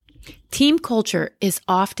Team culture is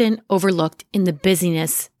often overlooked in the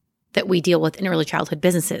busyness that we deal with in early childhood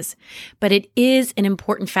businesses, but it is an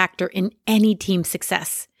important factor in any team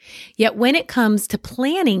success. Yet when it comes to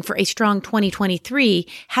planning for a strong 2023,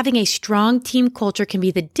 having a strong team culture can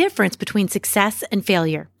be the difference between success and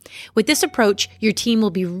failure. With this approach, your team will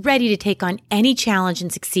be ready to take on any challenge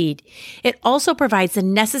and succeed. It also provides the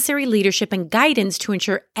necessary leadership and guidance to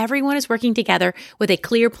ensure everyone is working together with a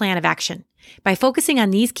clear plan of action. By focusing on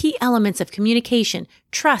these key elements of communication,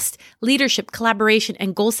 trust, leadership, collaboration,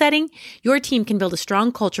 and goal setting, your team can build a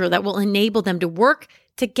strong culture that will enable them to work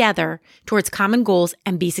together towards common goals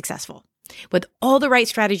and be successful. With all the right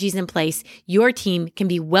strategies in place, your team can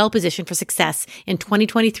be well positioned for success in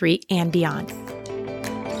 2023 and beyond.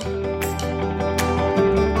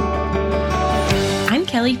 I'm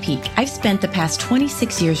Kelly Peak. I've spent the past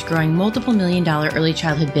 26 years growing multiple million-dollar early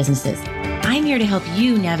childhood businesses. I'm here to help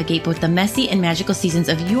you navigate both the messy and magical seasons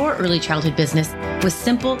of your early childhood business with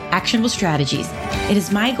simple, actionable strategies. It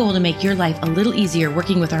is my goal to make your life a little easier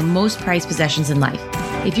working with our most prized possessions in life.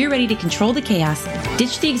 If you're ready to control the chaos,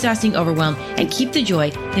 ditch the exhausting overwhelm, and keep the joy,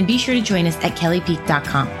 then be sure to join us at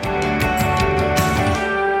kellypeak.com.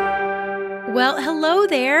 Well, hello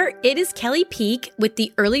there. It is Kelly Peak with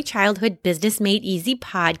the Early Childhood Business Made Easy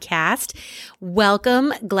podcast.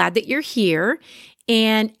 Welcome. Glad that you're here.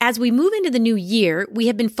 And as we move into the new year, we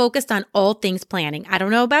have been focused on all things planning. I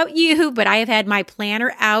don't know about you, but I have had my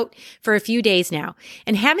planner out for a few days now.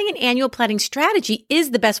 And having an annual planning strategy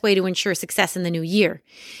is the best way to ensure success in the new year.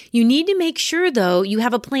 You need to make sure, though, you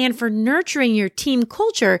have a plan for nurturing your team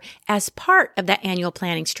culture as part of that annual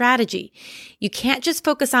planning strategy. You can't just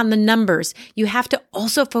focus on the numbers. You have to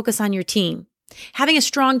also focus on your team. Having a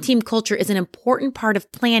strong team culture is an important part of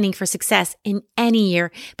planning for success in any year,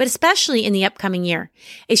 but especially in the upcoming year.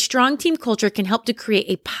 A strong team culture can help to create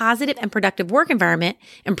a positive and productive work environment,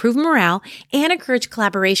 improve morale, and encourage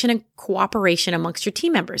collaboration and cooperation amongst your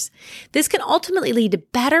team members. This can ultimately lead to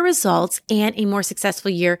better results and a more successful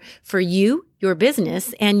year for you, your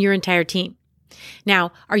business, and your entire team.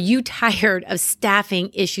 Now, are you tired of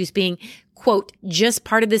staffing issues being, quote, just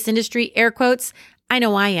part of this industry, air quotes? I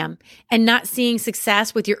know I am, and not seeing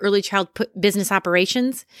success with your early child business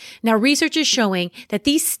operations. Now, research is showing that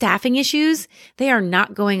these staffing issues, they are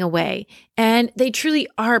not going away, and they truly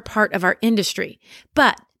are part of our industry.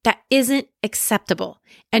 But that isn't acceptable.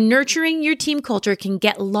 And nurturing your team culture can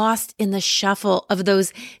get lost in the shuffle of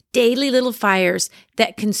those daily little fires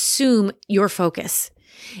that consume your focus.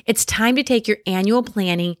 It's time to take your annual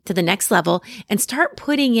planning to the next level and start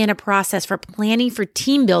putting in a process for planning for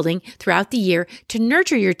team building throughout the year to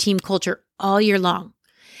nurture your team culture all year long.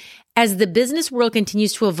 As the business world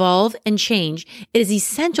continues to evolve and change, it is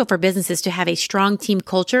essential for businesses to have a strong team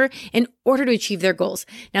culture in order to achieve their goals.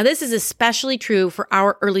 Now, this is especially true for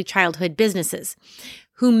our early childhood businesses,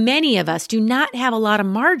 who many of us do not have a lot of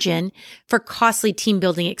margin for costly team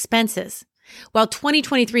building expenses. While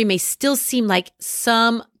 2023 may still seem like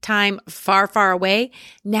some time far, far away,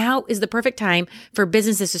 now is the perfect time for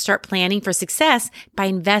businesses to start planning for success by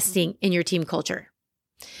investing in your team culture.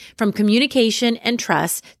 From communication and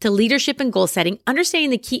trust to leadership and goal setting, understanding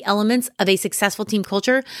the key elements of a successful team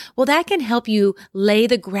culture, well, that can help you lay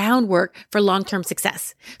the groundwork for long-term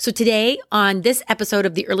success. So today on this episode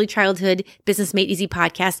of the Early Childhood Business Made Easy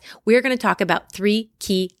podcast, we're going to talk about 3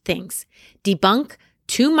 key things. Debunk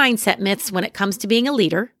 2 mindset myths when it comes to being a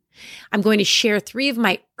leader. I'm going to share 3 of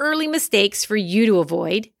my early mistakes for you to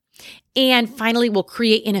avoid. And finally, we'll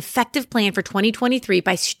create an effective plan for 2023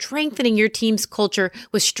 by strengthening your team's culture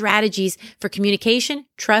with strategies for communication,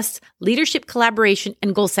 trust, leadership, collaboration,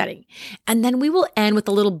 and goal setting. And then we will end with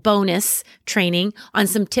a little bonus training on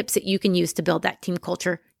some tips that you can use to build that team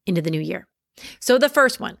culture into the new year. So the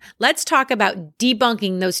first one, let's talk about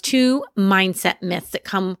debunking those 2 mindset myths that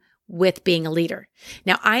come with being a leader.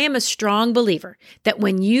 Now, I am a strong believer that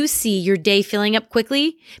when you see your day filling up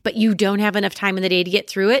quickly, but you don't have enough time in the day to get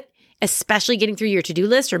through it, especially getting through your to-do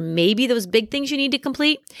list or maybe those big things you need to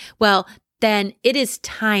complete, well, then it is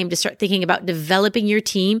time to start thinking about developing your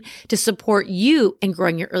team to support you in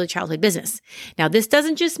growing your early childhood business. Now, this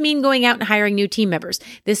doesn't just mean going out and hiring new team members.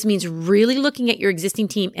 This means really looking at your existing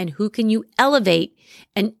team and who can you elevate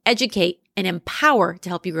and educate and empower to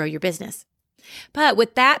help you grow your business. But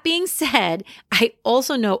with that being said, I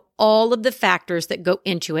also know all of the factors that go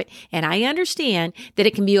into it, and I understand that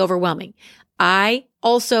it can be overwhelming. I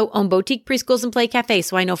also own boutique preschools and play cafes,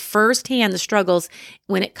 so I know firsthand the struggles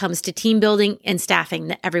when it comes to team building and staffing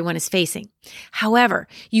that everyone is facing. However,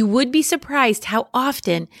 you would be surprised how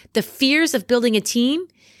often the fears of building a team,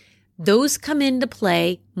 those come into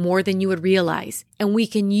play more than you would realize. And we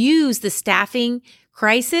can use the staffing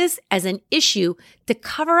crisis as an issue to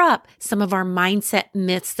cover up some of our mindset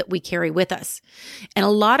myths that we carry with us. And a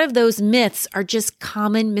lot of those myths are just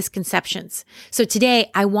common misconceptions. So today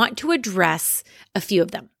I want to address a few of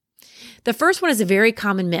them. The first one is a very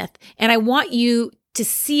common myth, and I want you to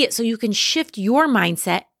see it so you can shift your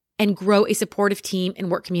mindset and grow a supportive team and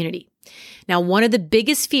work community. Now, one of the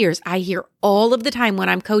biggest fears I hear all of the time when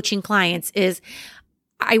I'm coaching clients is,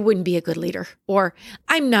 I wouldn't be a good leader, or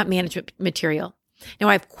I'm not management material. Now,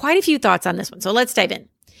 I have quite a few thoughts on this one, so let's dive in.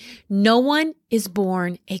 No one is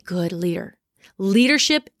born a good leader.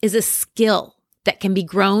 Leadership is a skill that can be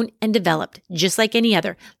grown and developed just like any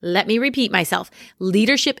other. Let me repeat myself.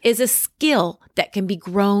 Leadership is a skill that can be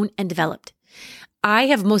grown and developed. I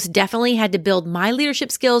have most definitely had to build my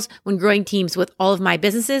leadership skills when growing teams with all of my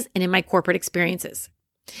businesses and in my corporate experiences.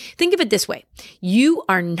 Think of it this way. You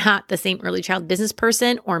are not the same early child business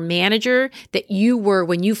person or manager that you were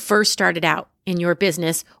when you first started out in your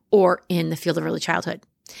business or in the field of early childhood.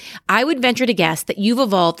 I would venture to guess that you've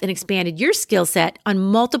evolved and expanded your skill set on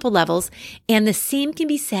multiple levels, and the same can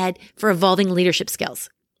be said for evolving leadership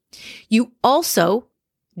skills. You also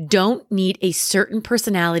don't need a certain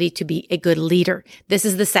personality to be a good leader. This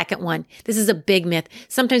is the second one. This is a big myth.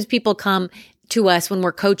 Sometimes people come to us when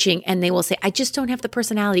we're coaching and they will say, I just don't have the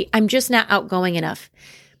personality. I'm just not outgoing enough.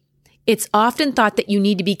 It's often thought that you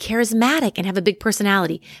need to be charismatic and have a big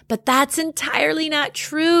personality, but that's entirely not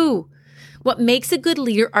true. What makes a good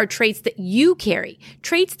leader are traits that you carry,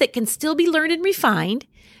 traits that can still be learned and refined,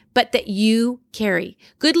 but that you carry.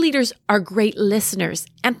 Good leaders are great listeners,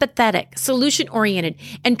 empathetic, solution-oriented,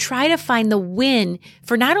 and try to find the win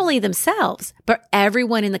for not only themselves, but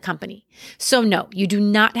everyone in the company. So no, you do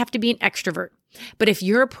not have to be an extrovert. But if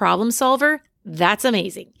you're a problem solver, that's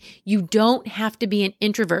amazing. You don't have to be an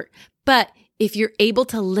introvert, but if you're able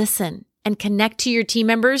to listen and connect to your team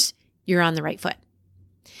members, you're on the right foot.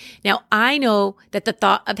 Now, I know that the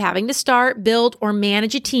thought of having to start, build, or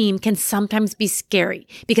manage a team can sometimes be scary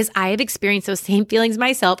because I have experienced those same feelings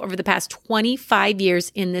myself over the past 25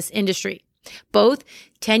 years in this industry, both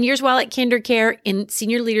 10 years while at KinderCare in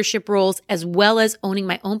senior leadership roles, as well as owning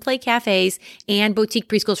my own play cafes and boutique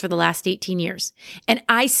preschools for the last 18 years. And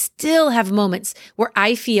I still have moments where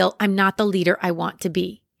I feel I'm not the leader I want to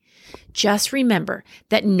be. Just remember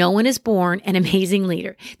that no one is born an amazing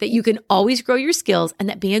leader, that you can always grow your skills, and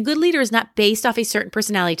that being a good leader is not based off a certain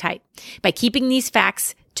personality type. By keeping these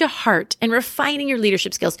facts to heart and refining your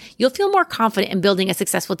leadership skills, you'll feel more confident in building a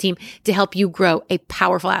successful team to help you grow a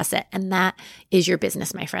powerful asset. And that is your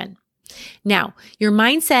business, my friend. Now, your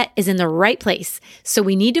mindset is in the right place, so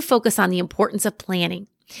we need to focus on the importance of planning.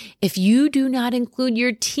 If you do not include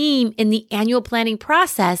your team in the annual planning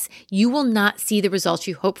process, you will not see the results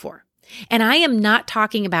you hope for. And I am not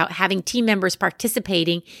talking about having team members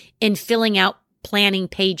participating in filling out planning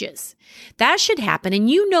pages. That should happen, and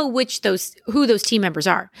you know who those team members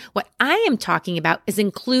are. What I am talking about is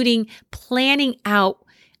including planning out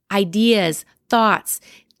ideas, thoughts,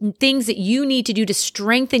 things that you need to do to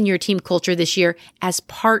strengthen your team culture this year as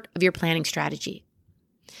part of your planning strategy.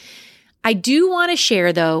 I do want to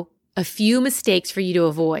share, though, a few mistakes for you to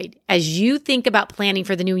avoid. As you think about planning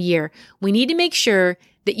for the new year, we need to make sure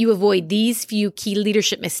that you avoid these few key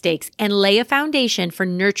leadership mistakes and lay a foundation for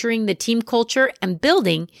nurturing the team culture and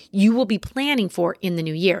building you will be planning for in the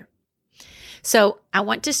new year. So I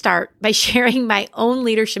want to start by sharing my own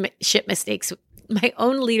leadership mistakes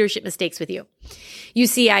with you. You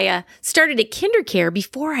see, I started at KinderCare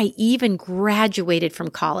before I even graduated from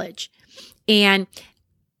college. And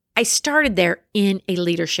I started there in a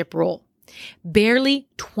leadership role, barely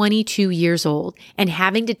 22 years old, and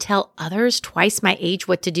having to tell others twice my age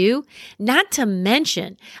what to do. Not to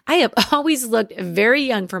mention, I have always looked very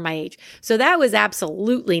young for my age, so that was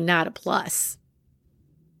absolutely not a plus.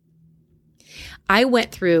 I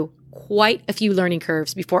went through quite a few learning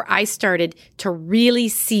curves before I started to really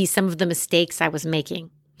see some of the mistakes I was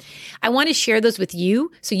making. I want to share those with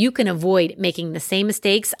you so you can avoid making the same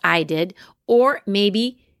mistakes I did, or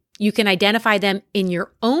maybe you can identify them in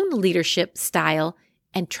your own leadership style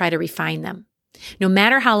and try to refine them. No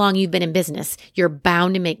matter how long you've been in business, you're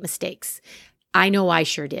bound to make mistakes. I know I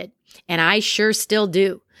sure did, and I sure still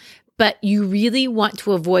do. But you really want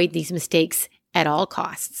to avoid these mistakes at all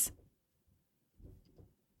costs.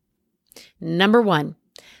 Number 1,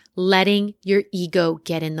 letting your ego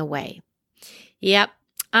get in the way. Yep,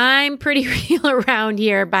 I'm pretty real around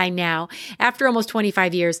here by now. After almost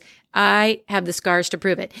 25 years, I have the scars to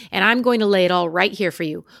prove it, and I'm going to lay it all right here for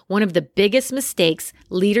you. One of the biggest mistakes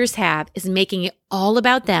leaders have is making it all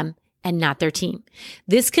about them and not their team.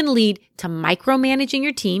 This can lead to micromanaging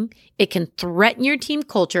your team. It can threaten your team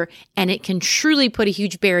culture, and it can truly put a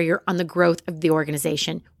huge barrier on the growth of the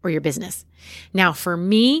organization or your business. Now, for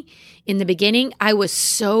me, in the beginning, I was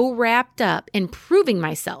so wrapped up in proving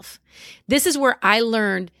myself. This is where I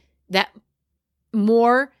learned that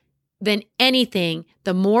more than anything,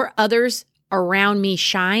 the more others around me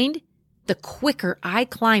shined, the quicker I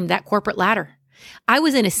climbed that corporate ladder. I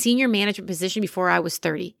was in a senior management position before I was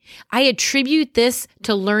 30. I attribute this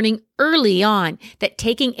to learning early on that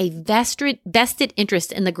taking a vested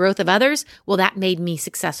interest in the growth of others, well, that made me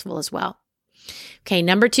successful as well. Okay,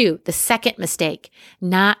 number 2, the second mistake,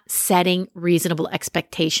 not setting reasonable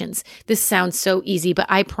expectations. This sounds so easy, but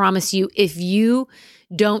I promise you, if you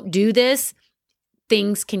don't do this,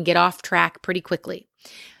 things can get off track pretty quickly.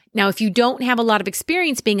 Now, if you don't have a lot of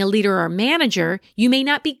experience being a leader or a manager, you may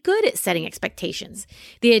not be good at setting expectations.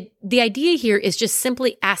 The idea here is just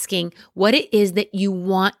simply asking what it is that you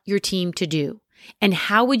want your team to do, and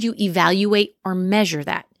how would you evaluate or measure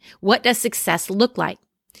that? What does success look like?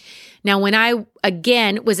 Now, when I,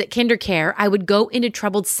 again, was at KinderCare, I would go into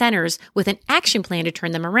troubled centers with an action plan to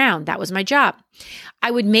turn them around. That was my job. I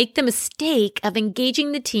would make the mistake of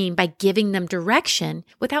engaging the team by giving them direction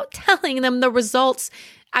without telling them the results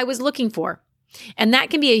I was looking for. And that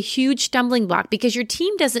can be a huge stumbling block because your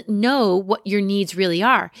team doesn't know what your needs really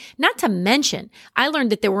are. Not to mention, I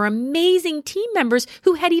learned that there were amazing team members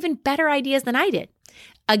who had even better ideas than I did.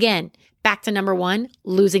 Again, back to number 1,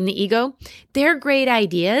 losing the ego. Their great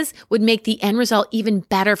ideas would make the end result even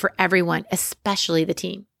better for everyone, especially the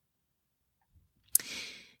team.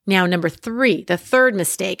 Now, number 3, the third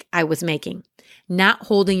mistake I was making, not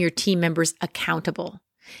holding your team members accountable.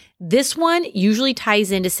 This one usually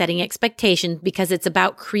ties into setting expectations because it's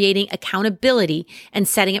about creating accountability and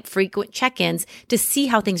setting up frequent check-ins to see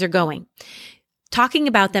how things are going, talking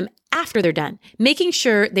about them after they're done, making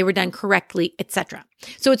sure they were done correctly, etc.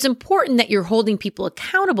 So it's important that you're holding people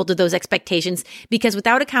accountable to those expectations because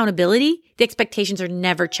without accountability, the expectations are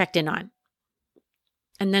never checked in on.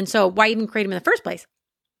 And then so why even create them in the first place?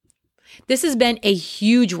 This has been a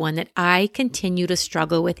huge one that I continue to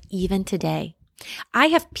struggle with even today. I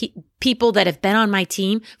have people that have been on my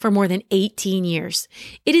team for more than 18 years.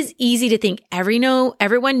 It is easy to think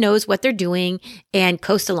everyone knows what they're doing and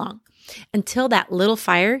coast along. Until that little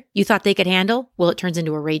fire you thought they could handle, well, it turns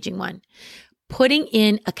into a raging one. Putting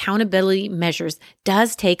in accountability measures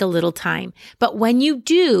does take a little time. But when you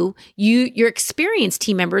do, your experienced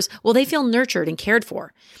team members, well, they feel nurtured and cared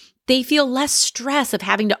for. They feel less stress of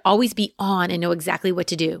having to always be on and know exactly what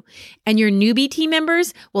to do. And your newbie team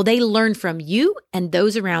members, well, they learn from you and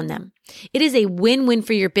those around them. It is a win-win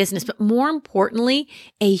for your business, but more importantly,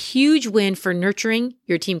 a huge win for nurturing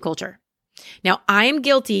your team culture. Now, I am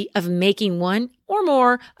guilty of making one or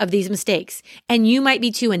more of these mistakes, and you might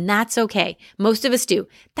be too, and that's okay. Most of us do.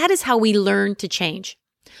 That is how we learn to change.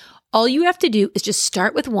 All you have to do is just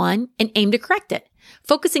start with one and aim to correct it.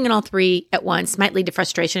 Focusing on all 3 at once might lead to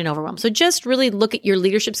frustration and overwhelm. So just really look at your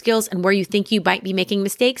leadership skills and where you think you might be making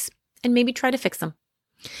mistakes and maybe try to fix them.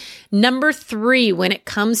 Number 3, when it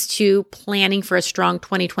comes to planning for a strong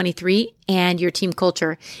 2023 and your team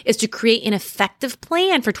culture, is to create an effective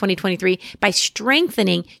plan for 2023 by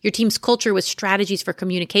strengthening your team's culture with strategies for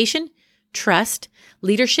communication, trust,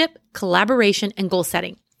 leadership, collaboration, and goal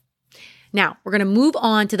setting. Now, we're going to move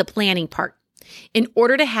on to the planning part. In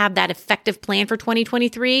order to have that effective plan for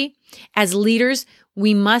 2023, as leaders,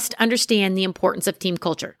 we must understand the importance of team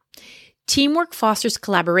culture. Teamwork fosters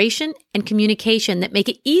collaboration and communication that make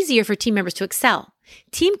it easier for team members to excel.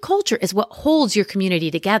 Team culture is what holds your community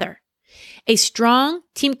together. A strong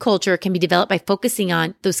team culture can be developed by focusing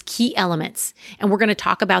on those key elements, and we're going to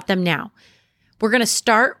talk about them now. We're going to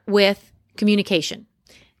start with communication.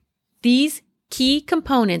 These key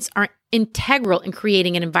components are integral in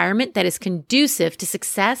creating an environment that is conducive to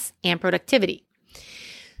success and productivity.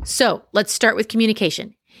 So let's start with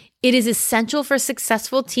communication. It is essential for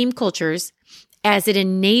successful team cultures as it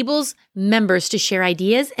enables members to share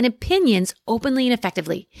ideas and opinions openly and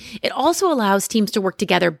effectively. It also allows teams to work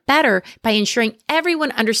together better by ensuring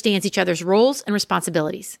everyone understands each other's roles and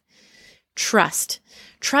responsibilities. Trust.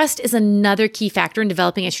 Trust is another key factor in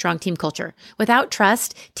developing a strong team culture. Without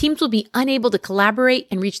trust, teams will be unable to collaborate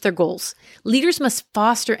and reach their goals. Leaders must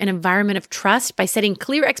foster an environment of trust by setting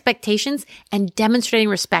clear expectations and demonstrating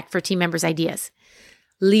respect for team members' ideas.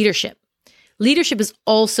 Leadership. Leadership is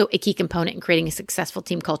also a key component in creating a successful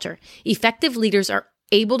team culture. Effective leaders are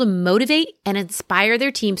able to motivate and inspire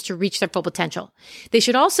their teams to reach their full potential. They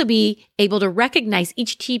should also be able to recognize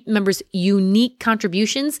each team member's unique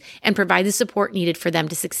contributions and provide the support needed for them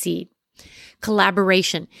to succeed.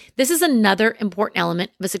 Collaboration. This is another important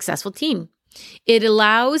element of a successful team. It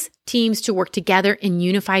allows teams to work together in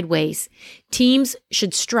unified ways. Teams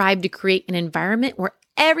should strive to create an environment where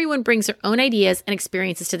everyone brings their own ideas and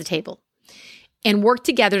experiences to the table and work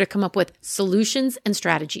together to come up with solutions and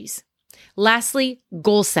strategies. Lastly,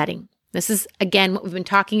 goal setting. This is, again, what we've been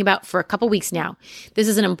talking about for a couple weeks now. This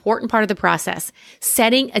is an important part of the process.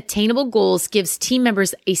 Setting attainable goals gives team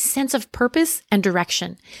members a sense of purpose and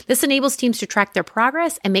direction. This enables teams to track their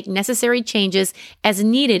progress and make necessary changes as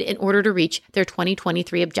needed in order to reach their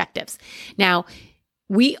 2023 objectives. Now,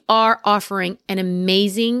 we are offering an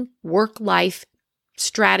amazing work-life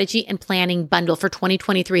strategy and planning bundle for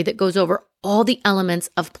 2023 that goes over all the elements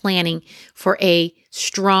of planning for a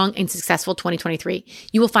strong and successful 2023.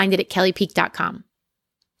 You will find it at kellypeak.com.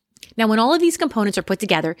 Now, when all of these components are put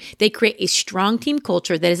together, they create a strong team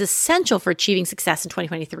culture that is essential for achieving success in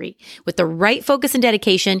 2023. With the right focus and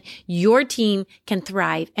dedication, your team can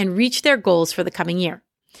thrive and reach their goals for the coming year.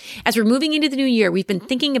 As we're moving into the new year, we've been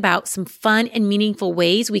thinking about some fun and meaningful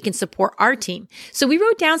ways we can support our team. So we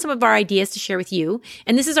wrote down some of our ideas to share with you,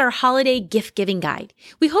 and this is our holiday gift giving guide.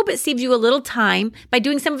 We hope it saves you a little time by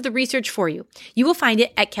doing some of the research for you. You will find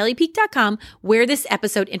it at kellypeak.com, where this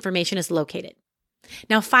episode information is located.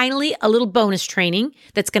 Now, finally, a little bonus training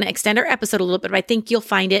that's going to extend our episode a little bit, but I think you'll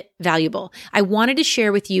find it valuable. I wanted to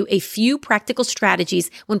share with you a few practical strategies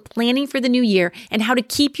when planning for the new year and how to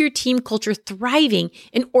keep your team culture thriving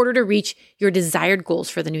in order to reach your desired goals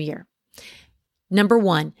for the new year. Number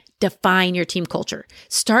one, define your team culture.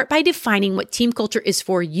 Start by defining what team culture is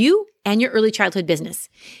for you and your early childhood business.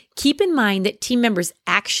 Keep in mind that team members'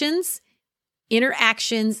 actions,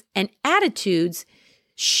 interactions, and attitudes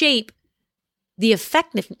shape the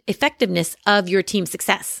effectiveness of your team's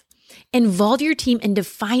success. Involve your team in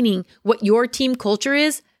defining what your team culture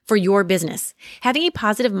is for your business. Having a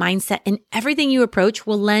positive mindset in everything you approach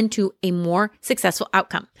will lend to a more successful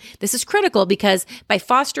outcome. This is critical because by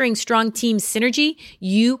fostering strong team synergy,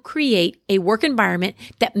 you create a work environment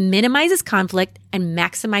that minimizes conflict and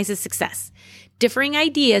maximizes success. Differing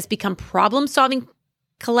ideas become problem-solving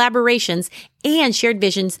collaborations, and shared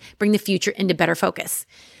visions bring the future into better focus.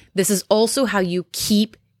 This is also how you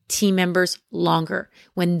keep team members longer.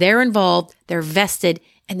 When they're involved, they're vested,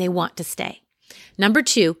 and they want to stay. Number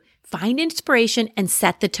two, find inspiration and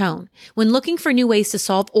set the tone. When looking for new ways to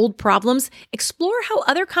solve old problems, explore how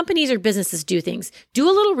other companies or businesses do things. Do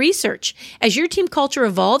a little research. As your team culture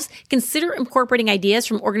evolves, consider incorporating ideas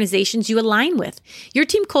from organizations you align with. Your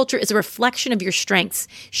team culture is a reflection of your strengths.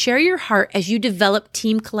 Share your heart as you develop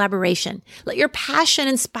team collaboration. Let your passion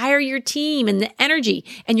inspire your team and the energy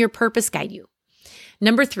and your purpose guide you.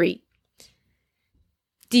 Number three,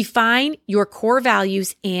 define your core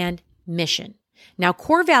values and mission. Now,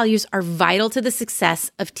 core values are vital to the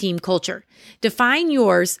success of team culture. Define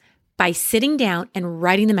yours by sitting down and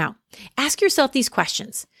writing them out. Ask yourself these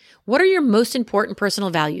questions. What are your most important personal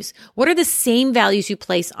values? What are the same values you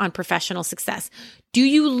place on professional success? Do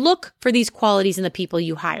you look for these qualities in the people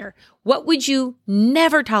you hire? What would you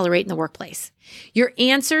never tolerate in the workplace? Your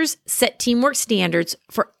answers set teamwork standards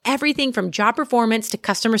for everything from job performance to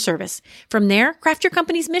customer service. From there, craft your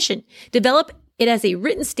company's mission. Develop it as a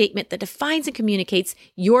written statement that defines and communicates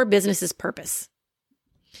your business's purpose.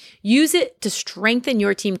 Use it to strengthen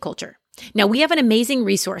your team culture. Now, we have an amazing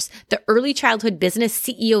resource, the Early Childhood Business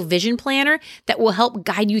CEO Vision Planner, that will help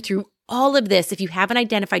guide you through all of this if you haven't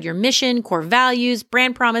identified your mission, core values,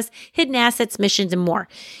 brand promise, hidden assets, missions, and more.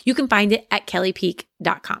 You can find it at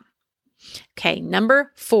kellypeak.com. Okay,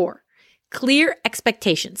 number four, clear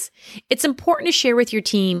expectations. It's important to share with your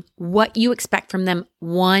team what you expect from them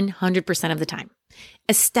 100% of the time.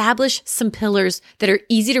 Establish some pillars that are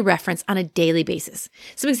easy to reference on a daily basis.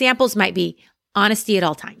 Some examples might be honesty at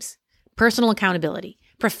all times, personal accountability,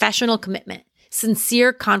 professional commitment,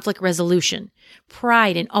 sincere conflict resolution,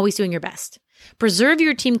 pride in always doing your best. Preserve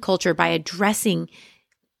your team culture by addressing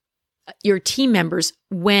your team members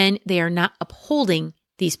when they are not upholding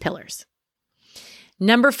these pillars.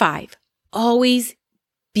 Number five, always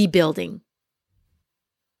be building.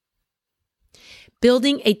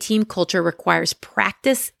 Building a team culture requires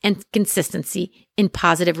practice and consistency in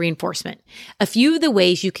positive reinforcement. A few of the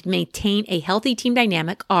ways you can maintain a healthy team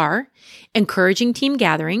dynamic are encouraging team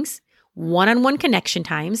gatherings, one-on-one connection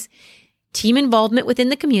times, team involvement within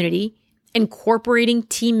the community, incorporating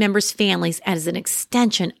team members' families as an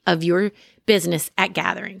extension of your business at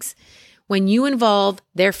gatherings. When you involve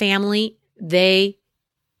their family, they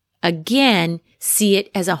again see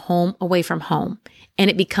it as a home away from home, and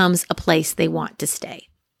it becomes a place they want to stay.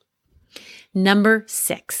 Number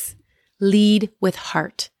six, lead with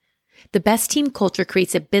heart. The best team culture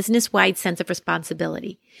creates a business-wide sense of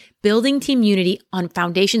responsibility, building team unity on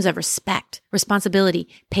foundations of respect, responsibility,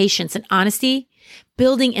 patience, and honesty,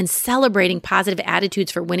 building and celebrating positive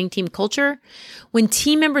attitudes for winning team culture. When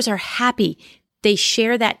team members are happy, they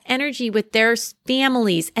share that energy with their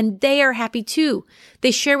families, and they are happy too.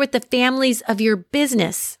 They share with the families of your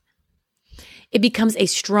business. It becomes a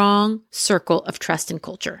strong circle of trust and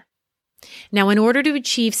culture. Now, in order to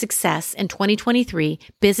achieve success in 2023,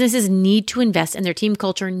 businesses need to invest in their team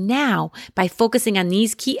culture now by focusing on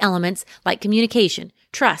these key elements like communication,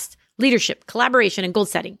 trust, leadership, collaboration, and goal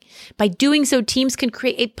setting. By doing so, teams can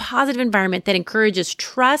create a positive environment that encourages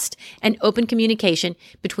trust and open communication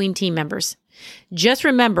between team members. Just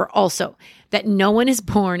remember also that no one is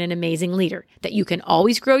born an amazing leader, that you can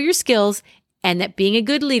always grow your skills, and that being a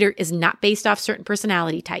good leader is not based off certain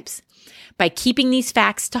personality types. By keeping these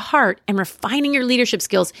facts to heart and refining your leadership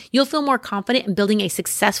skills, you'll feel more confident in building a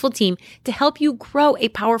successful team to help you grow a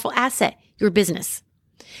powerful asset, your business.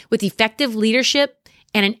 With effective leadership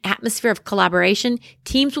and an atmosphere of collaboration,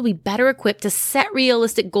 teams will be better equipped to set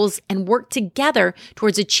realistic goals and work together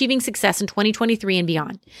towards achieving success in 2023 and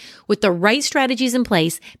beyond. With the right strategies in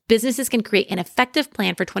place, businesses can create an effective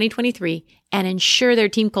plan for 2023 and ensure their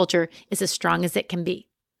team culture is as strong as it can be.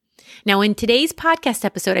 Now, in today's podcast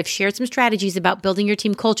episode, I've shared some strategies about building your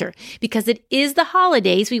team culture. Because it is the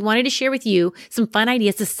holidays, we wanted to share with you some fun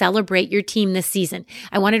ideas to celebrate your team this season.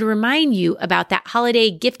 I wanted to remind you about that holiday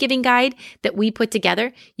gift-giving guide that we put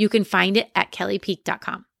together. You can find it at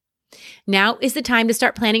kellypeak.com. Now is the time to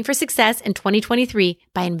start planning for success in 2023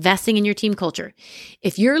 by investing in your team culture.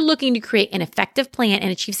 If you're looking to create an effective plan and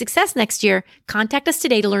achieve success next year, contact us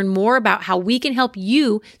today to learn more about how we can help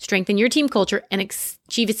you strengthen your team culture and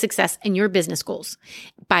achieve success in your business goals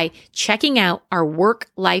by checking out our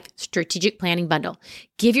work-life strategic planning bundle.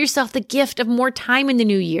 Give yourself the gift of more time in the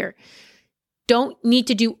new year. Don't need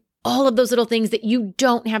to do all of those little things that you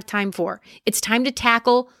don't have time for. It's time to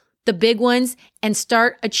tackle the big ones and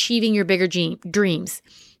start achieving your bigger dreams.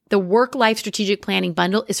 The Work-Life Strategic Planning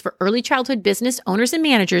Bundle is for early childhood business owners and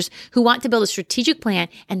managers who want to build a strategic plan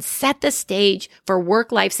and set the stage for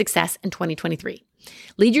work-life success in 2023.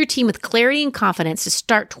 Lead your team with clarity and confidence to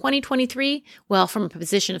start 2023 well from a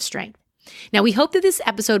position of strength. Now, we hope that this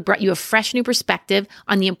episode brought you a fresh new perspective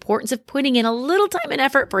on the importance of putting in a little time and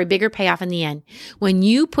effort for a bigger payoff in the end. When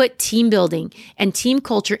you put team building and team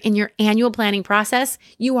culture in your annual planning process,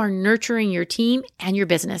 you are nurturing your team and your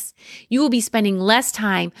business. You will be spending less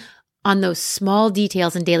time on those small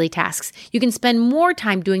details and daily tasks. You can spend more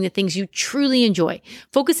time doing the things you truly enjoy,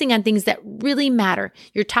 focusing on things that really matter,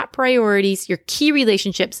 your top priorities, your key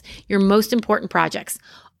relationships, your most important projects,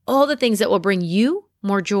 all the things that will bring you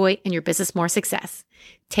more joy and your business more success.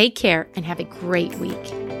 Take care and have a great week.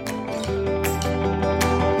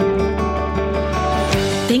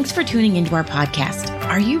 Thanks for tuning into our podcast.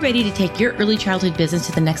 Are you ready to take your early childhood business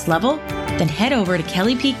to the next level? Then head over to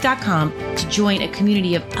kellypeak.com to join a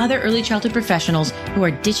community of other early childhood professionals who are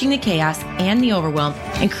ditching the chaos and the overwhelm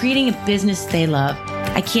and creating a business they love.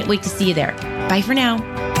 I can't wait to see you there. Bye for now.